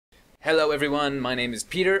Hello everyone, my name is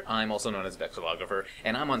Peter, I'm also known as Vexillographer,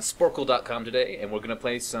 and I'm on Sporcle.com today, and we're going to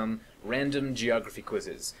play some random geography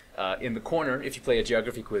quizzes. In the corner, if you play a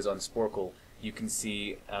geography quiz on Sporcle, you can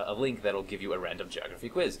see a link that'll give you a random geography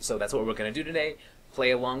quiz. So that's what we're going to do today.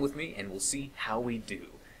 Play along with me, and we'll see how we do.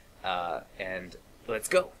 And let's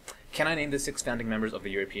go. Can I name the 6 founding members of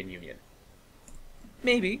the European Union?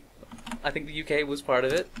 Maybe. I think the UK was part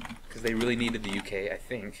of it, because they really needed the UK, I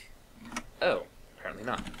think. Oh. Apparently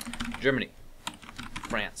not. Germany.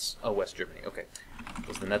 France. Oh, West Germany. Okay.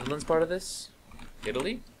 Was the Netherlands part of this?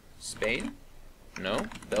 Italy? Spain? No?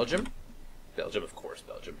 Belgium? Belgium, of course,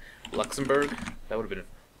 Belgium. Luxembourg? That would have been...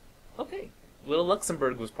 Okay. Little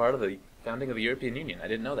Luxembourg was part of the founding of the European Union. I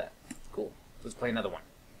didn't know that. Cool. Let's play another one.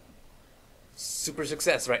 Super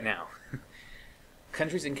success right now.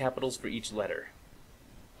 Countries and capitals for each letter.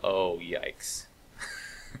 Oh, yikes.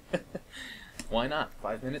 Why not?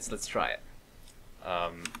 5 minutes? Let's try it.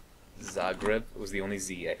 Zagreb was the only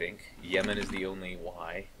Z, I think. Yemen is the only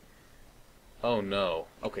Y. Oh no.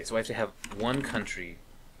 Okay, so I have to have one country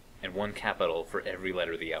and one capital for every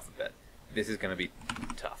letter of the alphabet. This is going to be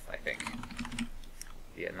tough, I think.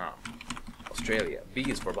 Vietnam. Australia. B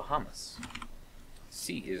is for Bahamas.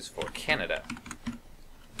 C is for Canada.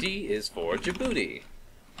 D is for Djibouti.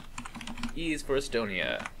 E is for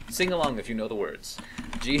Estonia. Sing along if you know the words.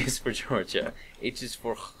 G is for Georgia. H is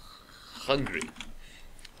for Hungary.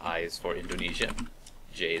 I is for Indonesia.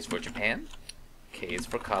 J is for Japan. K is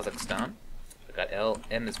for Kazakhstan. I got L.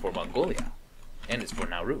 M is for Mongolia. N is for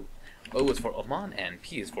Nauru. O is for Oman. And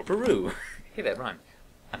P is for Peru. Hey, that rhymed.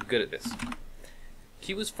 I'm good at this.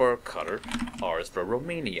 Q is for Qatar. R is for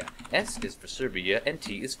Romania. S is for Serbia. And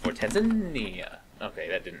T is for Tanzania. Okay,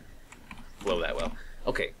 that didn't flow that well.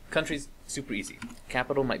 Okay, countries, super easy.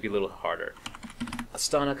 Capital might be a little harder.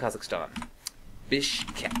 Astana, Kazakhstan.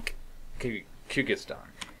 Bishkek, Kyrgyzstan.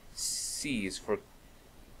 C is for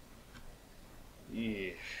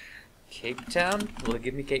Cape Town. Will they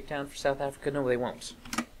give me Cape Town for South Africa? No, they won't.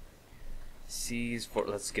 C is for,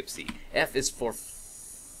 let's skip C. F is for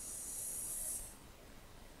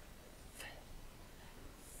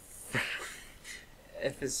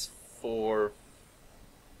F is for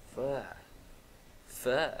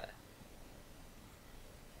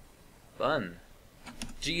fun.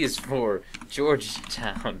 G is for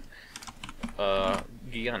Georgetown,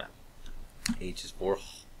 Guyana. H is for...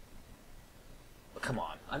 Oh, come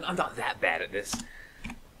on, I'm not that bad at this.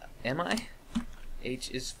 Am I? H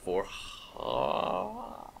is for...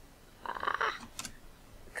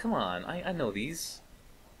 Come on, I know these.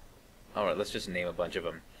 Alright, let's just name a bunch of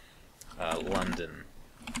them. London,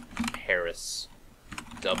 Paris,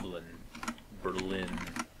 Dublin, Berlin,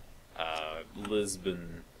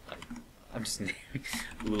 Lisbon... I'm just naming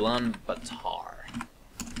Ulaanbaatar.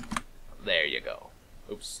 There you go.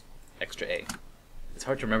 Oops. Extra A. It's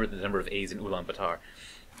hard to remember the number of A's in Ulaanbaatar.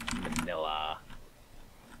 Manila.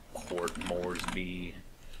 Port Moresby.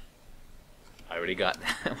 I already got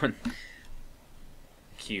that one.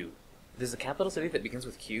 Q. There's a capital city that begins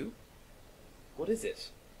with Q? What is it?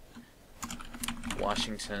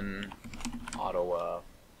 Washington. Ottawa.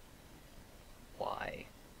 Y.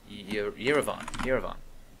 Yerevan.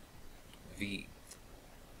 V.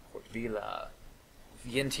 Port Vila.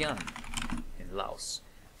 Vientiane in Laos.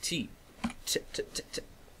 T.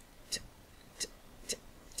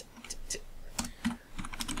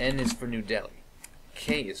 N is for New Delhi.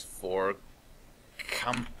 K is for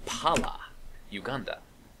Kampala, Uganda.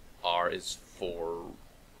 R is for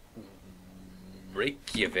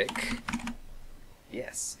Reykjavik.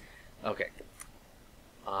 Yes. Okay.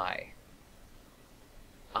 I.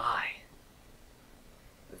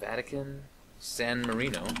 The Vatican. San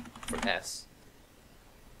Marino for S.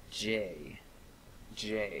 J.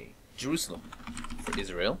 Jerusalem for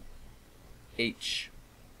Israel. H.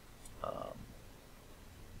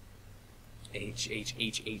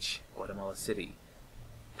 Guatemala City.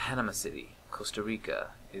 Panama City. Costa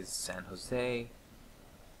Rica is San Jose.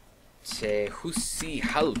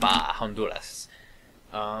 Tegucigalpa, Honduras.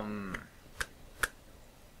 I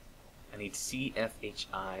need C, F, H,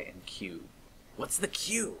 I, and Q. What's the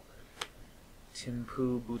Q?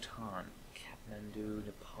 Thimphu, Bhutan. Kathmandu,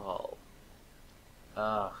 Nepal.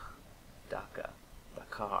 Dhaka.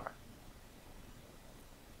 Dakar.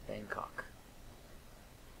 Bangkok.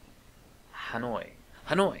 Hanoi.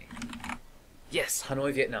 Yes,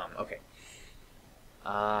 Hanoi, Vietnam. Okay.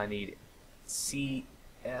 I need C,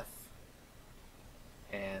 F,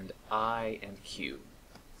 and I, and Q.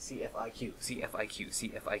 C, F, I, Q.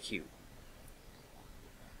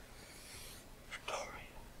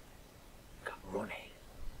 Pretoria. Gaborone.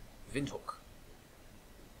 Windhoek.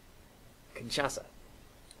 Kinshasa.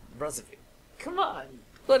 Brazzaville. Come on.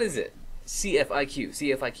 What is it? CFIQ.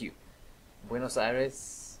 CFIQ. Buenos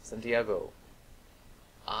Aires, Santiago.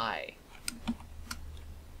 I.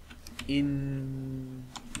 Come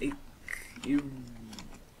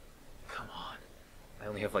on. I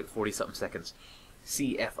only have like 40-something seconds.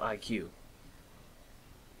 CFIQ.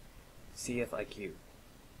 CFIQ.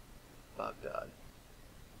 Baghdad.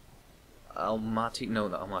 Almaty. No,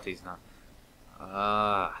 Almaty's not.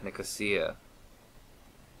 Ah, Nicosia.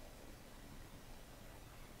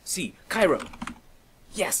 C. Cairo.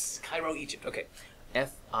 Yes! Cairo, Egypt. Okay.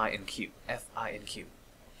 F, I, and Q. F, I, and Q.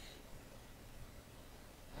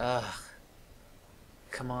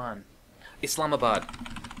 Come on. Islamabad.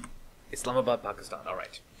 Islamabad, Pakistan.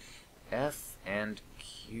 Alright. F and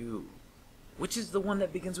Q. Which is the one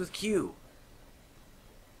that begins with Q?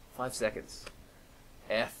 5 seconds.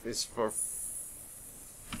 F is for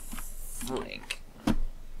Frank.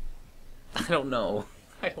 I don't know.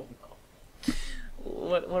 I don't know.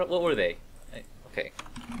 What were they? Okay.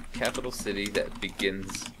 Capital city that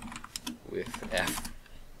begins with F.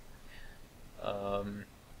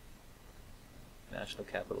 National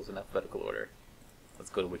capitals in alphabetical order.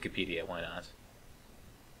 Let's go to Wikipedia, why not?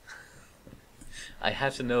 I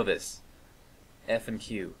have to know this. F and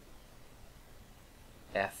Q.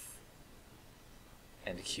 F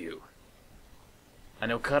and Q. I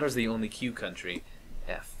know Qatar's the only Q country.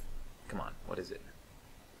 F. Come on, what is it?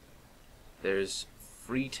 There's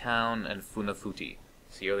Freetown and Funafuti.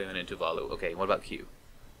 Sierra Leone and Tuvalu. Okay, what about Q?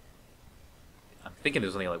 I'm thinking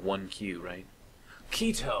there's only like one Q, right?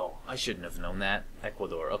 Quito! I shouldn't have known that.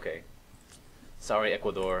 Ecuador, okay. Sorry,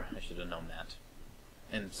 Ecuador. I should have known that.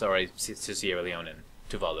 And sorry to Sierra Leone and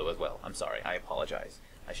Tuvalu as well. I'm sorry. I apologize.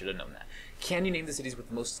 I should have known that. Can you name the cities with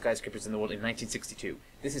the most skyscrapers in the world in 1962?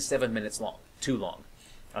 This is 7 minutes long. Too long.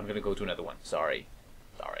 I'm going to go to another one. Sorry.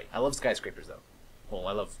 Sorry. I love skyscrapers, though. Well,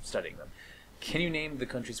 I love studying them. Can you name the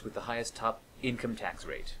countries with the highest top income tax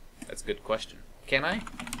rate? That's a good question. Can I?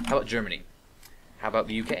 How about Germany? How about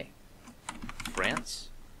the UK? France?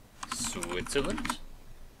 Switzerland?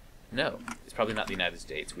 No. It's probably not the United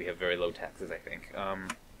States. We have very low taxes, I think.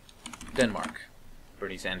 Denmark.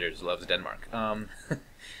 Bernie Sanders loves Denmark.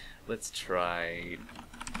 Let's try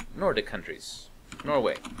Nordic countries.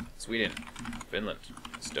 Norway, Sweden, Finland,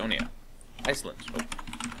 Estonia, Iceland. Oh,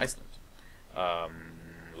 Iceland.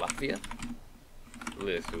 Latvia,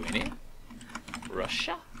 Lithuania,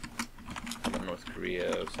 Russia. How about North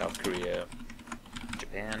Korea, South Korea,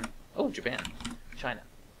 Japan? Oh, Japan, China,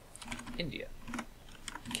 India,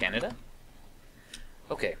 Canada.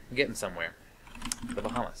 Okay, I'm getting somewhere. The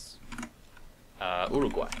Bahamas,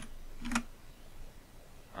 Uruguay.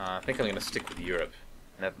 I think I'm going to stick with Europe.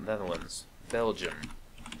 Netherlands, Belgium,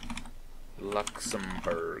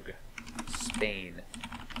 Luxembourg, Spain,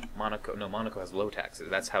 Monaco. No, Monaco has low taxes.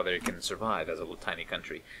 That's how they can survive as a little tiny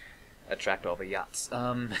country. Attract all the yachts.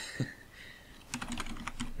 No,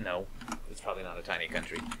 it's probably not a tiny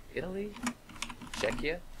country. Italy?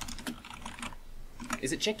 Czechia?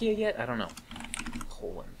 Is it Czechia yet? I don't know.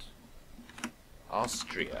 Poland.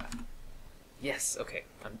 Austria. Yes, okay.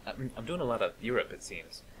 I'm doing a lot of Europe, it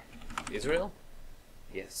seems. Israel?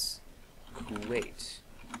 Yes. Kuwait.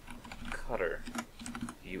 Qatar.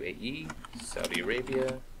 UAE. Saudi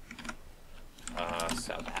Arabia.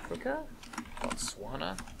 South Africa?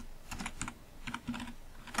 Botswana?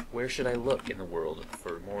 Where should I look in the world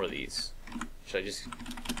for more of these? Should I just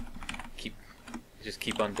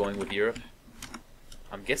keep on going with Europe?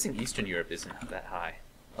 I'm guessing Eastern Europe isn't that high.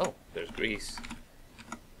 Oh, there's Greece.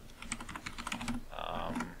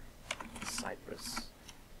 Cyprus.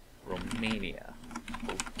 Romania.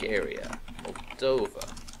 Bulgaria. Moldova.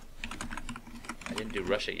 I didn't do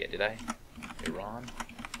Russia yet, did I? Iran.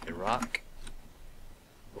 Iraq.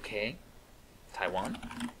 Okay. Taiwan.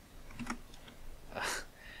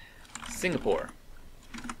 Singapore.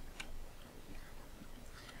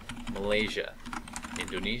 Malaysia.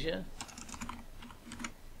 Indonesia.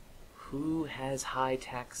 Who has high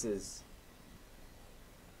taxes?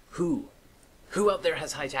 Who? Who out there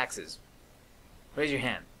has high taxes? Raise your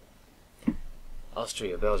hand.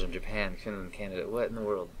 Austria, Belgium, Japan, Finland, Canada. What in the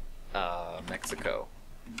world? Mexico.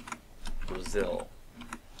 Brazil.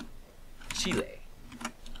 Chile.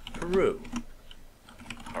 Peru.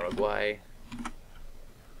 Paraguay.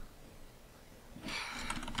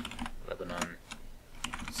 Lebanon.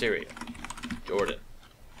 Syria. Jordan.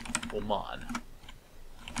 Oman.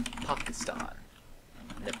 Pakistan.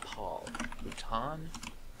 Nepal. Bhutan.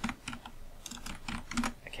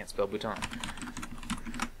 I can't spell Bhutan.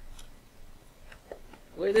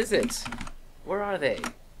 Where is it? Where are they?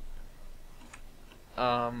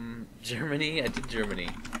 Germany? I did Germany.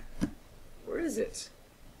 Where is it?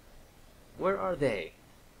 Where are they?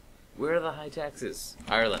 Where are the high taxes?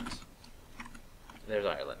 Ireland. There's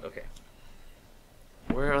Ireland, okay.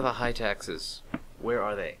 Where are the high taxes? Where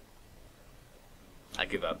are they? I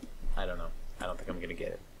give up. I don't know. I don't think I'm gonna get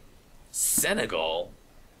it. Senegal?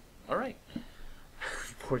 Alright.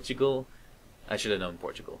 Portugal. I should have known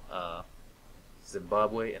Portugal.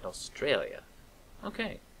 Zimbabwe and Australia.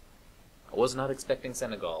 Okay. I was not expecting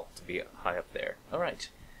Senegal to be high up there. Alright.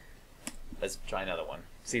 Let's try another one.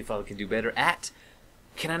 See if I can do better at...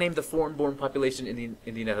 Can I name the foreign-born population in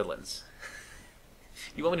the Netherlands?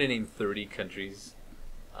 You want me to name 30 countries?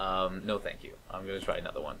 No thank you. I'm going to try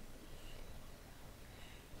another one.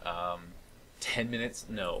 10 minutes?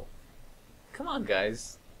 No. Come on,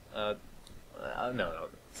 guys. No.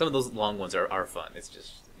 Some of those long ones are fun. It's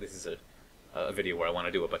just, this is a video where I want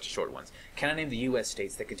to do a bunch of short ones. Can I name the U.S.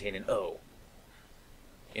 states that contain an O?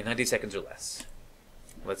 In 90 seconds or less.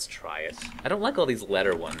 Let's try it. I don't like all these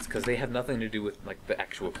letter ones, because they have nothing to do with, like, the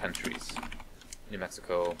actual countries. New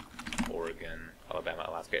Mexico, Oregon, Alabama,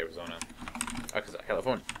 Alaska, Arizona, Arkansas,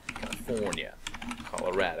 California,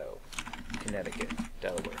 Colorado, Connecticut,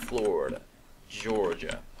 Delaware, Florida,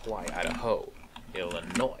 Georgia, Hawaii, Idaho,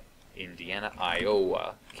 Illinois, Indiana,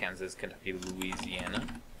 Iowa, Kansas, Kentucky, Louisiana,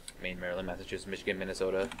 Maine, Maryland, Massachusetts, Michigan,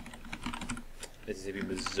 Minnesota, Mississippi,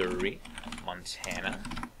 Missouri, Montana,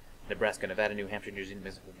 Nebraska, Nevada, New Hampshire, New Zealand,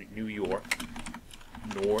 Mississippi, New York,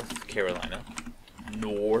 North Carolina,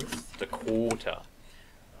 North Dakota,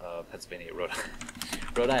 Pennsylvania,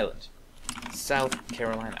 Rhode Island, South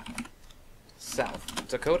Carolina, South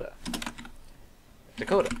Dakota,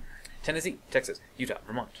 Tennessee, Texas, Utah,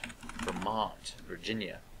 Vermont,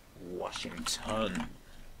 Virginia, Washington,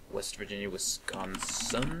 West Virginia,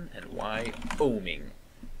 Wisconsin, and Wyoming.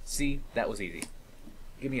 See, that was easy.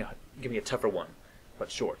 Give me a tougher one, but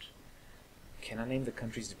short. Can I name the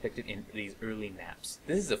countries depicted in these early maps?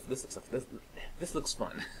 This looks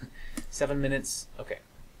fun. 7 minutes. Okay.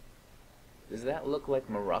 Does that look like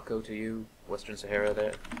Morocco to you? Western Sahara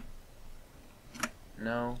there?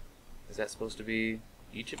 No. Is that supposed to be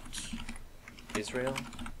Egypt? Israel?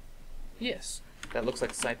 Yes. That looks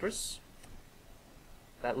like Cyprus.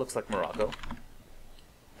 That looks like Morocco.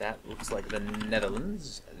 That looks like the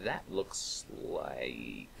Netherlands. That looks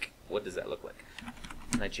like... What does that look like?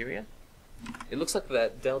 Nigeria? It looks like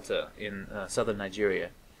that delta in southern Nigeria.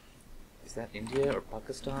 Is that India or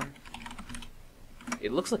Pakistan?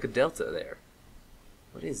 It looks like a delta there.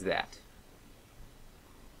 What is that?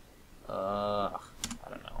 I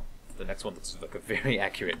don't know. The next one looks like a very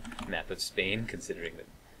accurate map of Spain, considering that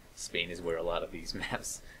Spain is where a lot of these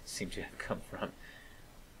maps seem to have come from.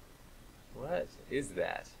 What is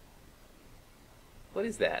that? What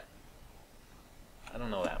is that? I don't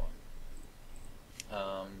know that one.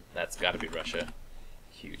 That's gotta be Russia.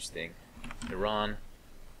 Huge thing. Iran.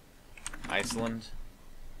 Iceland.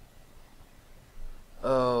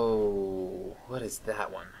 Oh, what is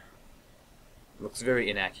that one? Looks very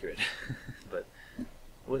inaccurate. But,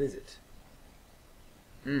 what is it?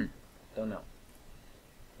 Don't know.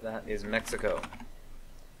 That is Mexico.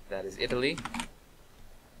 That is Italy.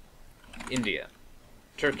 India.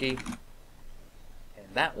 Turkey. And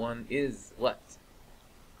that one is what?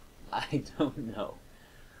 I don't know.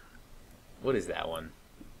 What is that one?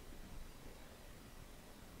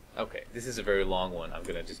 Okay, this is a very long one. I'm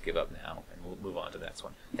gonna just give up now, and we'll move on to the next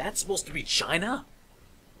one. That's supposed to be China?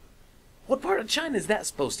 What part of China is that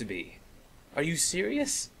supposed to be? Are you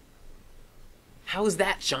serious? How is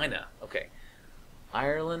that China? Okay.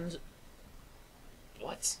 Ireland?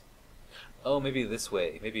 What? Oh, maybe this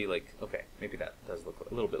way. Maybe like, okay, maybe that does look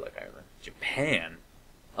a little bit like Ireland. Japan?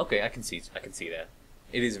 Okay, I can see that.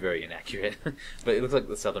 It is very inaccurate, but it looks like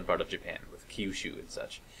the southern part of Japan with Kyushu and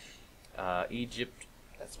such. Egypt.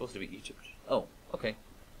 That's supposed to be Egypt. Oh, okay.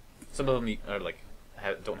 Some of them are like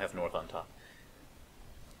don't have north on top.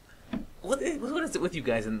 What is it with you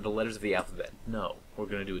guys and the letters of the alphabet? No, we're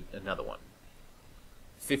gonna do another one.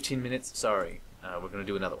 15 minutes. Sorry, we're gonna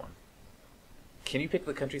do another one. Can you pick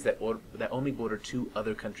the countries that only border 2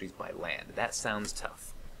 other countries by land? That sounds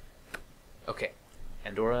tough. Okay.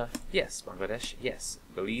 Andorra, yes. Bangladesh, yes.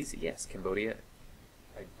 Belize, yes. Cambodia,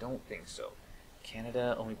 I don't think so.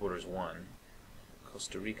 Canada only borders 1.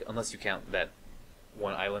 Costa Rica, unless you count that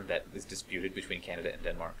one island that is disputed between Canada and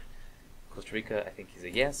Denmark. Costa Rica, I think, is a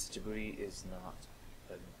yes. Djibouti is not.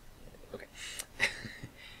 Okay.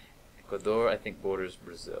 Ecuador, I think, borders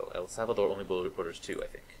Brazil. El Salvador only borders 2, I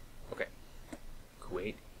think. Okay.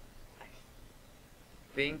 Kuwait, I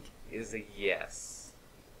think, is a yes.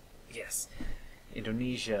 Yes.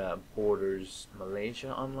 Indonesia borders Malaysia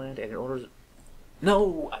on land, and it orders...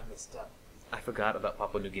 No! I messed up. I forgot about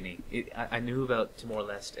Papua New Guinea. I knew about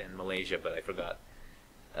Timor-Leste and Malaysia, but I forgot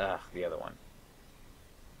the other one.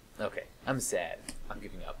 Okay, I'm sad. I'm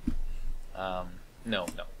giving up. No.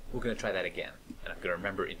 We're going to try that again. And I'm going to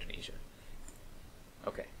remember Indonesia.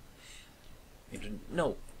 Okay.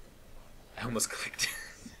 No. I almost clicked.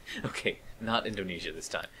 Okay, not Indonesia this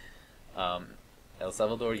time. El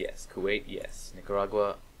Salvador, yes. Kuwait, yes.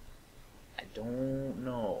 Nicaragua, I don't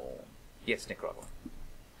know. Yes, Nicaragua.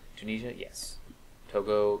 Tunisia, yes.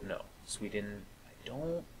 Togo, no. Sweden, I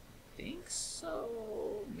don't think so.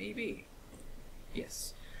 Maybe.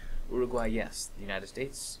 Yes. Uruguay, yes. The United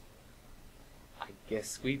States, I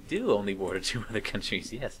guess we do only border 2 other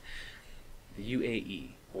countries, yes. The UAE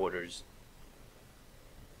borders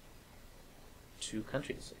 2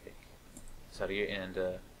 countries, I think. Saudi and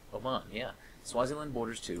Oman, yeah. Swaziland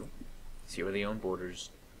borders 2. Sierra Leone borders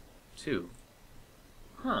 2.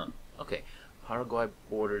 Huh, okay. Paraguay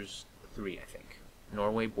borders 3, I think.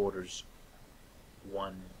 Norway borders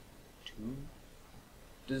 1, 2?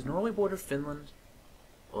 Does Norway border Finland?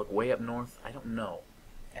 Like way up north? I don't know.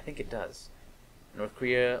 I think it does. North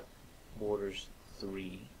Korea borders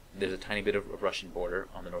 3. There's a tiny bit of Russian border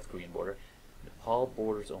on the North Korean border. Nepal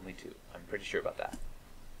borders only 2. I'm pretty sure about that.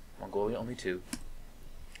 Mongolia only 2.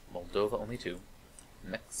 Moldova only 2.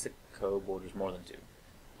 Mexico borders more than 2.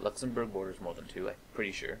 Luxembourg borders more than 2, I'm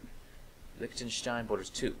pretty sure. Liechtenstein borders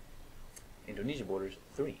 2. Indonesia borders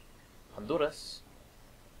 3. Honduras,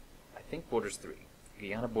 I think borders 3.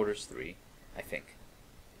 Guyana borders 3, I think.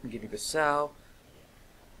 Guinea-Bissau,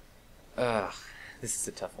 this is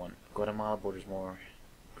a tough one. Guatemala borders more.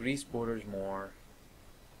 Greece borders more.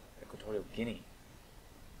 Equatorial Guinea.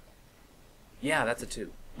 Yeah, that's a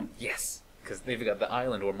 2. Yes! Because they've got the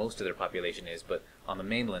island where most of their population is, but on the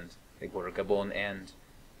mainland, they border Gabon and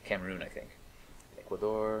Cameroon, I think.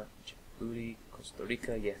 Ecuador, Djibouti, Costa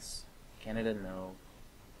Rica, yes. Canada, no.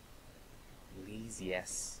 Belize,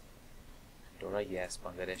 yes. Andorra, yes.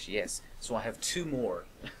 Bangladesh, yes. So I have 2 more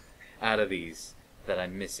out of these that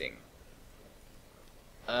I'm missing.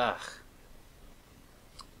 Ugh.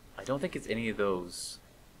 I don't think it's any of those.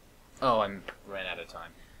 Oh, I ran out of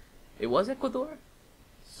time. It was Ecuador?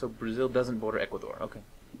 So Brazil doesn't border Ecuador. Okay.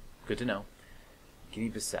 Good to know.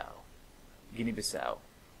 Guinea-Bissau. Guinea-Bissau.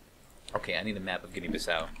 Okay, I need a map of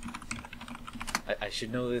Guinea-Bissau. I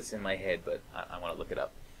should know this in my head, but I want to look it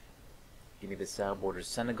up. Guinea-Bissau borders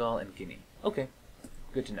Senegal and Guinea. Okay.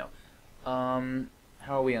 Good to know. How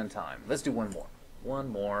are we on time? Let's do one more. One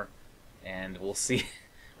more, and we'll see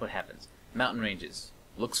what happens. Mountain ranges.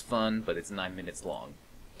 Looks fun, but it's 9 minutes long.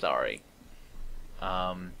 Sorry.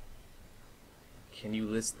 Can you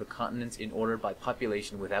list the continents in order by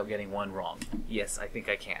population without getting one wrong? Yes, I think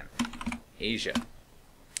I can. Asia.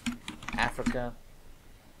 Africa.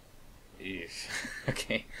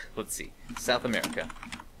 Okay, let's see. South America.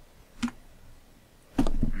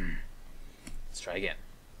 Let's try again.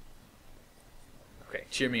 Okay,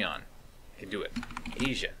 cheer me on. I can do it.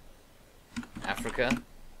 Asia. Africa.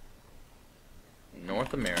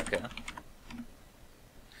 North America.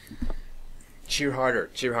 Cheer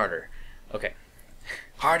harder, cheer harder. Okay.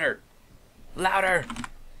 Harder! Louder!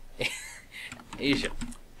 Asia.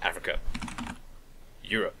 Africa.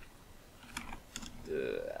 Europe.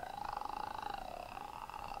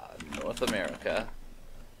 North America.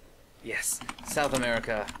 Yes. South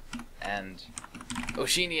America. And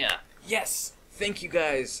Oceania. Yes! Thank you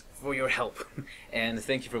guys for your help. And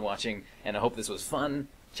thank you for watching. And I hope this was fun.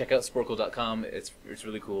 Check out Sporcle.com. It's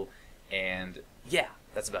really cool. And yeah,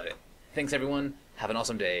 that's about it. Thanks everyone. Have an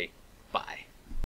awesome day. Bye.